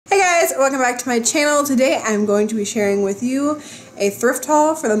guys, welcome back to my channel. Today I'm going to be sharing with you a thrift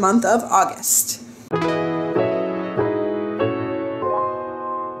haul for the month of August.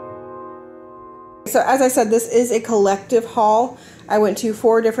 So as I said, this is a collective haul. I went to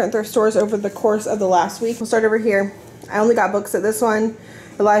 4 different thrift stores over the course of the last week. We'll start over here. I only got books at this one.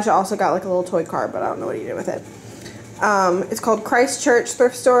 Elijah also got like a little toy car, but I don't know what he did with it. It's called Christchurch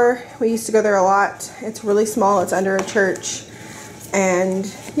Thrift Store. We used to go there a lot. It's really small. It's under a church. And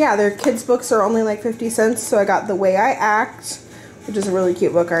yeah, their kids' books are only like 50 cents. So I got The Way I Act, which is a really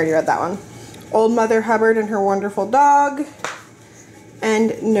cute book. I already read that one. Old Mother Hubbard and Her Wonderful Dog.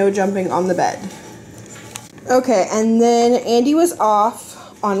 And No Jumping on the Bed. Okay, and then Andy was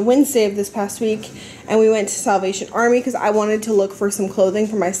off on Wednesday of this past week. And we went to Salvation Army because I wanted to look for some clothing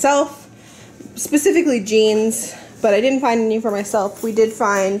for myself. Specifically jeans. But I didn't find any for myself. We did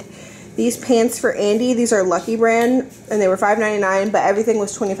find these pants for Andy. These are Lucky brand, and they were $5.99, but everything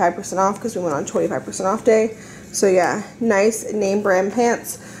was 25% off because we went on 25% off day. So yeah, nice name brand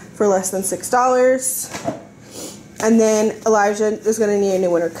pants for less than $6. And then Elijah is going to need a new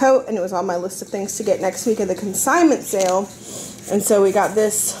winter coat, and it was on my list of things to get next week at the consignment sale. And so we got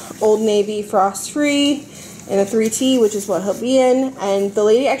this Old Navy Frost Free in a 3T, which is what he'll be in. And the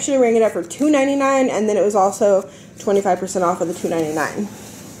lady actually rang it up for $2.99, and then it was also 25% off of the $2.99.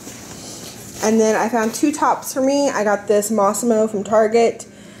 And then I found 2 tops for me. I got this Mossimo from Target.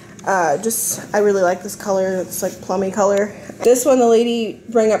 I really like this color. It's like plummy color. This one the lady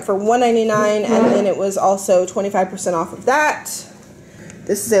rang up for $1.99, and then it was also 25% off of that.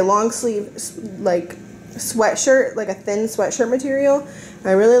 This is a long sleeve like sweatshirt, like a thin sweatshirt material.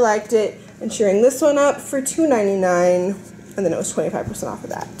 I really liked it. And she rang this one up for $2.99, and then it was 25% off of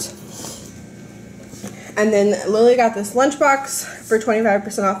that. And then Lilli got this lunchbox for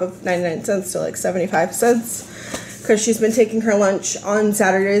 25% off of 99 cents to like 75 cents. Because she's been taking her lunch on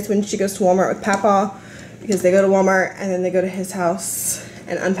Saturdays when she goes to Walmart with Papa. Because they go to Walmart and then they go to his house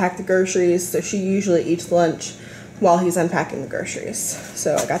and unpack the groceries. So she usually eats lunch while he's unpacking the groceries.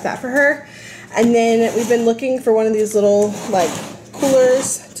 So I got that for her. And then we've been looking for one of these little like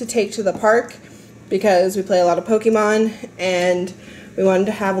coolers to take to the park. Because we play a lot of Pokemon, and we wanted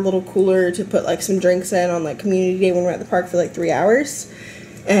to have a little cooler to put like some drinks in on like community day when we're at the park for like 3 hours.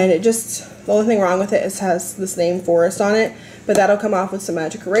 And it just, the only thing wrong with it is it has this name Forest on it, but that'll come off with some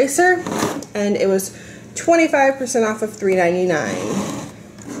magic eraser. And it was 25% off of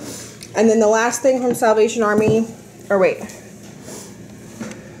 $3.99. And then the last thing from Salvation Army, the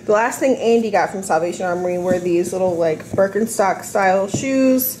last thing Andy got from Salvation Army were these little like Birkenstock style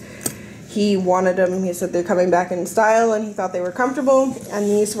shoes. He wanted them. He said they're coming back in style, and he thought they were comfortable. And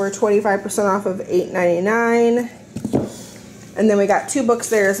these were 25% off of $8.99. And then we got 2 books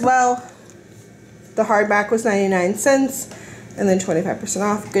there as well. The hardback was 99 cents, and then 25%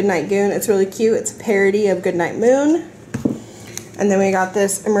 off. Goodnight Goon. It's really cute. It's a parody of Goodnight Moon. And then we got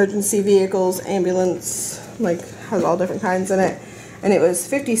this emergency vehicles ambulance, like has all different kinds in it. And it was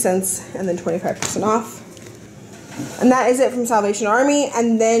 50 cents, and then 25% off. And that is it from Salvation Army.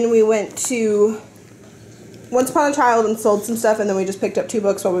 And then we went to Once Upon a Child and sold some stuff, and then we just picked up 2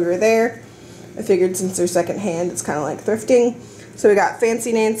 books while we were there. I figured since they're secondhand, it's kind of like thrifting. So we got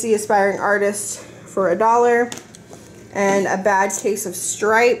Fancy Nancy, Aspiring Artist for $1, and A Bad Case of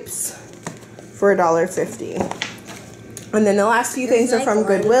Stripes for $1.50. And then the last few things are from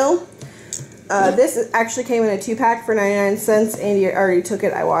Goodwill. This actually came in a 2-pack for 99 cents. Andy already took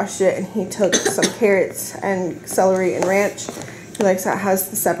it. I washed it, and he took some carrots and celery and ranch. He likes how it has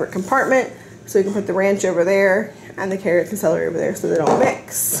the separate compartment, so you can put the ranch over there and the carrots and celery over there so they don't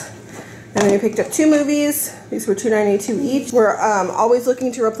mix. And then we picked up 2 movies. These were $2.92 each. We're always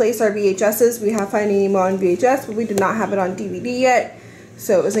looking to replace our VHSs. We have Finding Nemo on VHS, but we did not have it on DVD yet.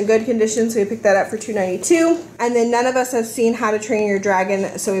 So it was in good condition, so we picked that up for $2.92. And then none of us have seen How to Train Your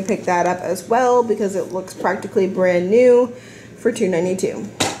Dragon, so we picked that up as well because it looks practically brand new for $2.92.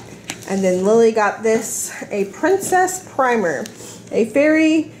 And then Lilli got this, a Princess Primer, a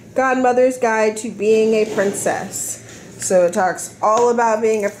Fairy Godmother's Guide to Being a Princess. So it talks all about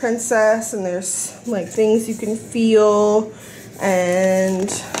being a princess, and there's like things you can feel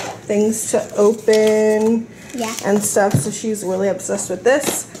and things to open. Yeah. And stuff, so she's really obsessed with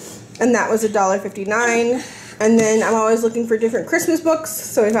this. And that was $1.59. And then I'm always looking for different Christmas books,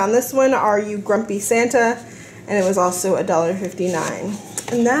 so we found this one, Are You Grumpy Santa? And it was also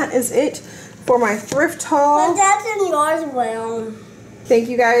 $1.59. And that is it for my thrift haul. And that's in yours, Will. Thank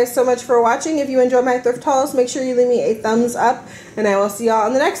you guys so much for watching. If you enjoyed my thrift hauls, make sure you leave me a thumbs up, and I will see y'all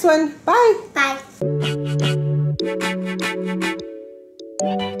on the next one. Bye! Bye!